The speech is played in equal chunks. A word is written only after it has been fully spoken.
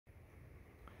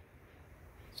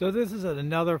So this is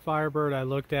another Firebird I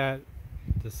looked at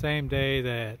the same day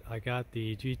that I got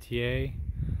the GTA,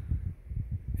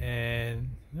 and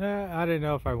I didn't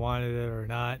know if I wanted it or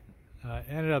not. I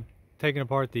ended up taking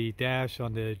apart the dash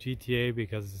on the GTA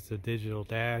because it's a digital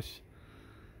dash.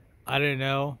 I didn't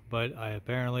know, but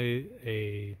apparently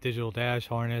a digital dash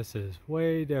harness is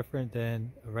way different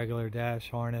than a regular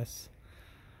dash harness.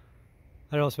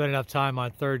 I don't spend enough time on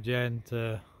 3rd gen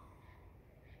to,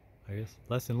 I guess,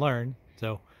 lesson learned.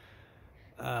 So,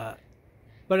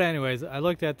 but anyways, I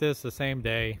looked at this the same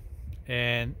day,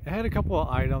 and it had a couple of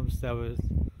items that was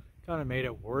kind of made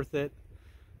it worth it.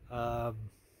 I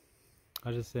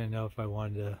just didn't know if I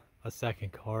wanted a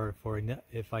second car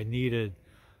if I needed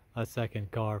a second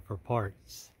car for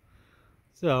parts.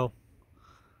 So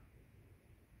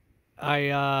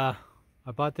I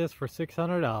bought this for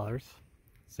 $600.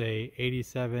 It's a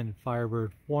 87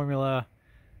 Firebird Formula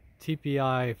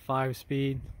TPI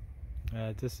 5-speed.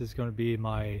 This is going to be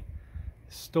my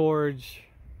storage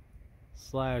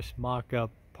 /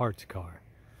 mock-up parts car.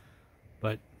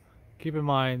 But keep in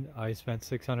mind, I spent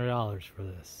 $600 for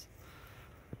this.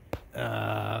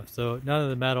 So none of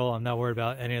the metal, I'm not worried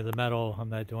about any of the metal. I'm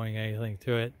not doing anything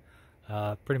to it.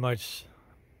 Pretty much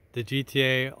the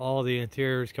GTA, all the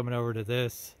interiors coming over to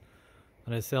this.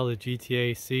 When I sell the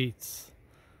GTA seats,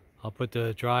 I'll put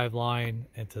the drive line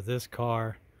into this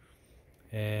car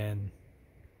and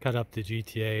cut up the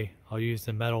GTA. I'll use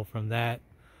the metal from that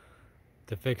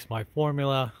to fix my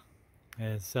formula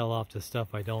and sell off the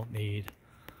stuff I don't need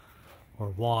or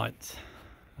want.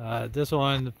 This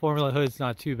one, the formula hood's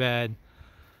not too bad.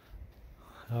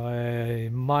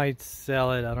 I might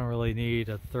sell it. I don't really need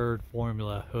a 3rd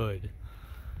formula hood.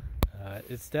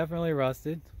 It's definitely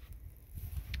rusted.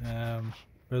 But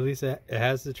at least it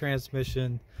has the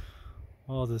transmission,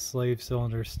 all the slave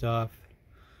cylinder stuff.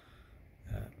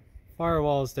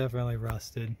 Firewall is definitely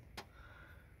rusted.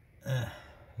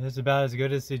 It's about as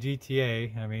good as the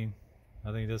GTA. I mean,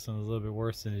 I think this one's a little bit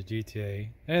worse than the GTA.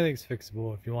 Anything's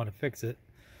fixable if you want to fix it.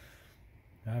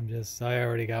 I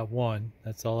already got one.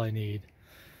 That's all I need.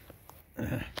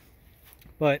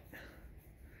 But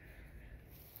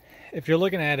if you're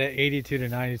looking at an 82 to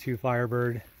 92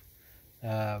 Firebird,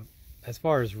 as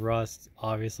far as rust,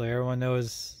 obviously everyone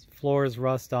knows floors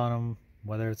rust on them,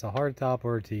 whether it's a hard top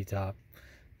or a T-top.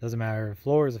 Doesn't matter.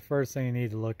 Floor is the first thing you need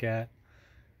to look at.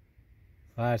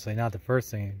 Well, actually, not the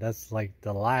first thing. That's like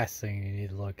the last thing you need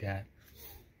to look at.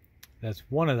 That's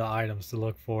one of the items to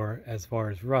look for as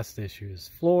far as rust issues.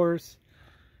 Floors,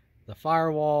 the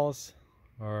firewalls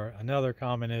are another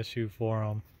common issue for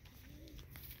them.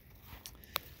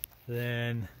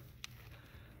 Then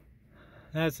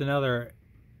that's another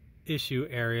issue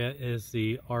area is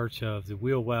the arch of the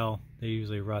wheel well. They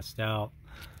usually rust out.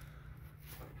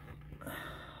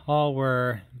 All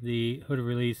where the hood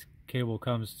release cable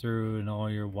comes through and all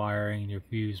your wiring, your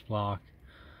fuse block,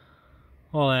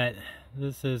 all that.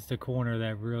 This is the corner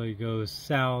that really goes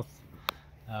south,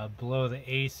 below the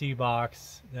AC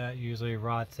box. That usually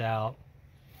rots out.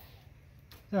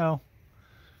 So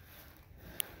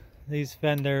these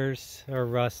fenders are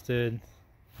rusted.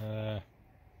 The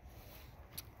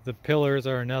pillars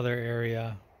are another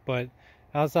area, but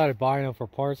outside of buying them for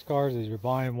parts cars, if you're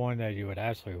buying one that you would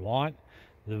actually want,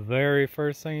 the very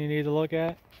first thing you need to look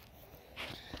at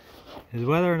is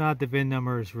whether or not the VIN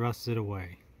number is rusted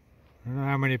away. I don't know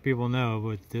how many people know,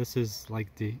 but this is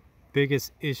like the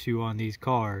biggest issue on these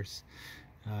cars,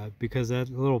 because that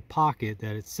little pocket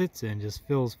that it sits in just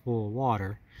fills full of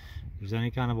water. There's any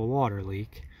kind of a water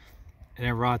leak, and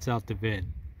it rots out the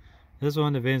VIN. This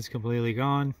one, the VIN's completely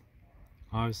gone.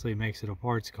 Obviously, it makes it a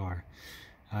parts car.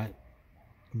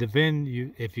 The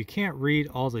VIN, if you can't read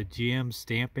all the GM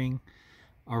stamping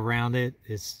around it,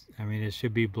 it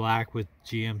should be black with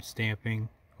GM stamping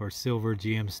or silver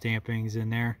GM stampings in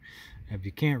there. If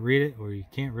you can't read it or you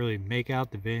can't really make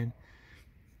out the VIN,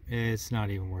 it's not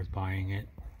even worth buying it.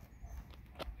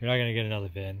 You're not going to get another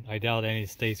VIN. I doubt any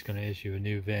state's going to issue a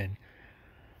new VIN.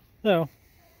 So,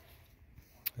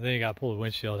 then you got to pull the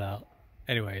windshield out.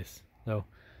 Anyways, so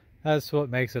that's what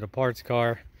makes it a parts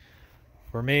car.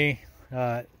 For me,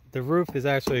 the roof is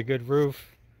actually a good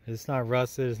roof. It's not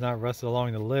rusted. It's not rusted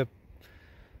along the lip.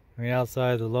 I mean,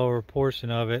 outside the lower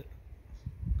portion of it.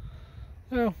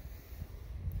 So,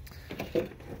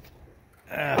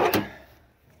 well,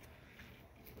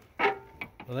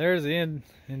 there's the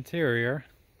interior.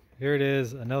 Here it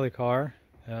is, another car.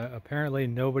 Apparently,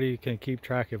 nobody can keep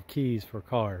track of keys for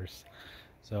cars.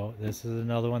 So this is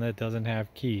another one that doesn't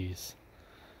have keys.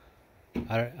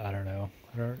 I don't know.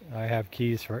 I have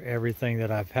keys for everything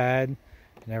that I've had,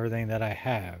 and everything that I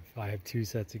have. I have 2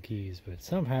 sets of keys, but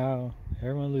somehow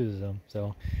everyone loses them.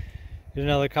 So there's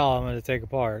another column I'm going to take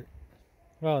apart.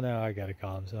 Well, no, I got a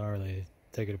column, so I don't really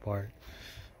take it apart.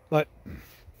 But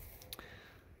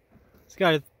it's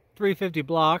got a 350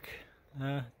 block.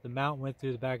 The mount went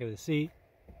through the back of the seat,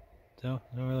 so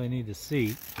I don't really need the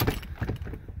seat.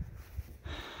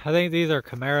 I think these are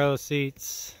Camaro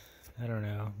seats. I don't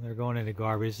know. They're going into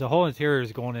garbage. The whole interior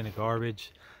is going into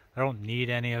garbage. I don't need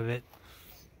any of it.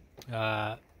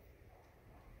 The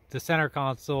center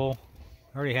console,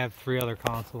 I already have 3 other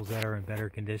consoles that are in better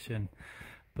condition,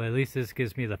 but at least this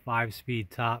gives me the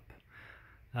 5-speed top.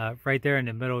 Right there in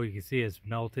the middle, you can see it's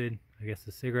melted. I guess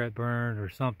a cigarette burn or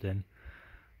something.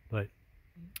 But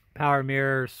power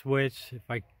mirror switch, if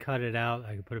I cut it out,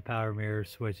 I can put a power mirror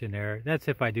switch in there. That's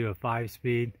if I do a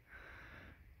 5-speed.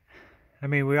 I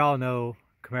mean, we all know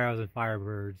Camaros and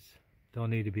Firebirds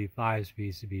don't need to be 5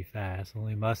 speeds to be fast.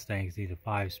 Only Mustangs need a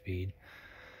 5-speed.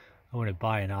 I wouldn't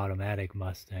buy an automatic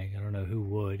Mustang. I don't know who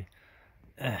would.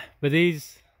 But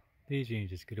these you can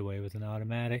just get away with an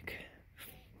automatic.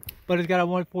 But it's got a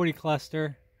 140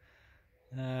 cluster.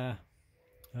 I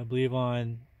believe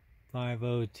on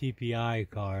 50 TPI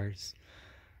cars.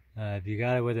 If you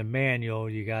got it with a manual,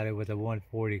 you got it with a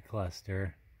 140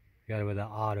 cluster. If you got it with an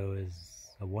auto, is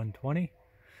a 120.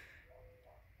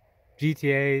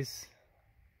 GTA's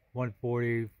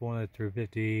 140, Formula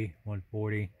 350,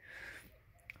 140.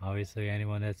 Obviously,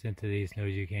 anyone that's into these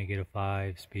knows you can't get a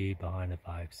 5-speed behind a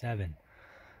 5.7.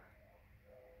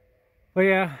 But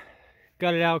yeah,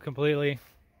 got it out completely.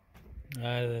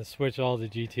 Switch all the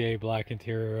GTA black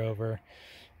interior over.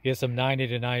 Get some 90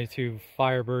 to 92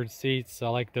 Firebird seats. I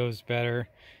like those better.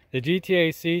 The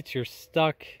GTA seats, you're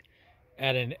stuck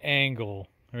at an angle.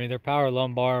 I mean, they're power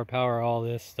lumbar, power all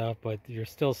this stuff, but you're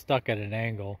still stuck at an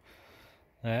angle.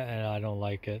 And I don't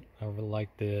like it. I would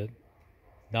like the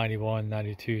 91,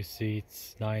 92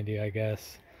 seats, 90 I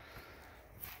guess.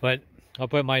 But I'll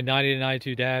put my 90 to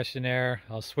 92 dash in there.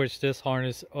 I'll switch this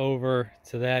harness over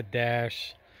to that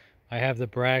dash. I have the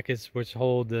brackets which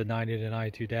hold the 90 to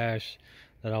 92 dash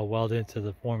that I'll weld into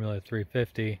the Formula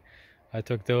 350. I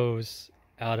took those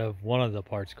out of one of the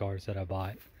parts cars that I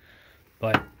bought.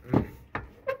 But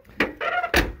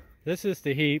this is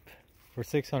the heap for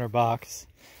 600 bucks.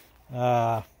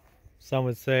 Some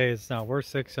would say it's not worth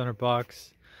 600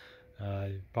 bucks.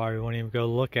 You probably won't even go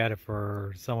look at it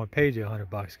for someone paid you 100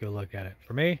 bucks to go look at it.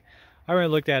 For me, I already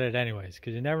looked at it anyways,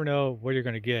 because you never know what you're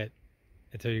going to get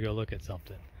until you go look at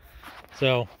something.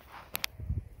 So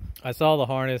I saw the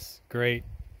harness, great.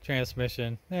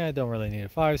 Transmission, I don't really need a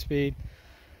 5-speed.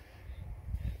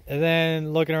 And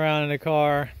then looking around in the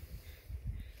car,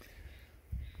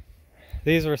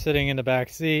 these were sitting in the back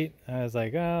seat. I was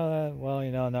like, oh, well, you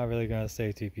know, I'm not really going to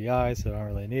save TPI, so I don't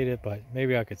really need it, but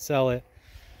maybe I could sell it.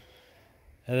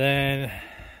 And then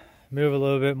move a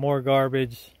little bit more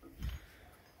garbage.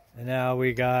 And now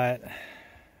we got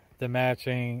the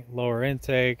matching lower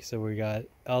intake. So we got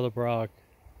Edelbrock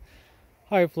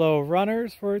high flow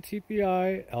runners for a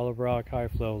TPI, Edelbrock high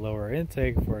flow lower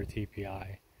intake for a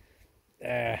TPI.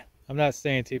 I'm not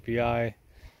staying TPI.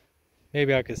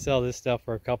 Maybe I could sell this stuff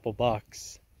for a couple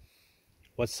bucks.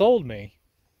 What sold me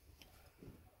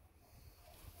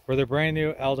were the brand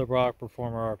new Edelbrock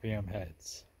Performer RPM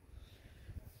heads.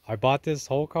 I bought this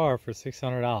whole car for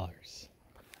 $600.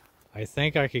 I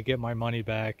think I could get my money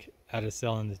back out of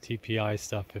selling the TPI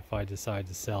stuff if I decide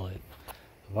to sell it.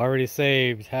 I've already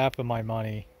saved half of my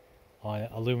money on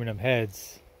aluminum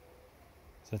heads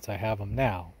since I have them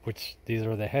now, which these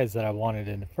are the heads that I wanted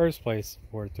in the first place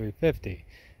for 350.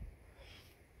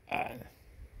 I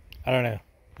don't know.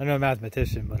 I'm not a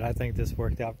mathematician, but I think this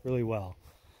worked out really well.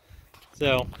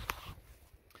 So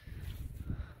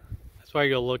that's why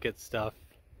you go look at stuff.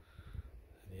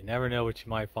 You never know what you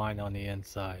might find on the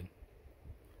inside.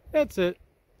 That's it.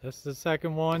 That's the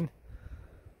second one.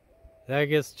 That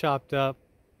gets chopped up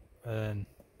and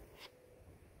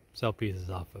sell pieces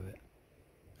off of it.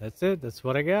 That's it. That's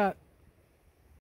what I got.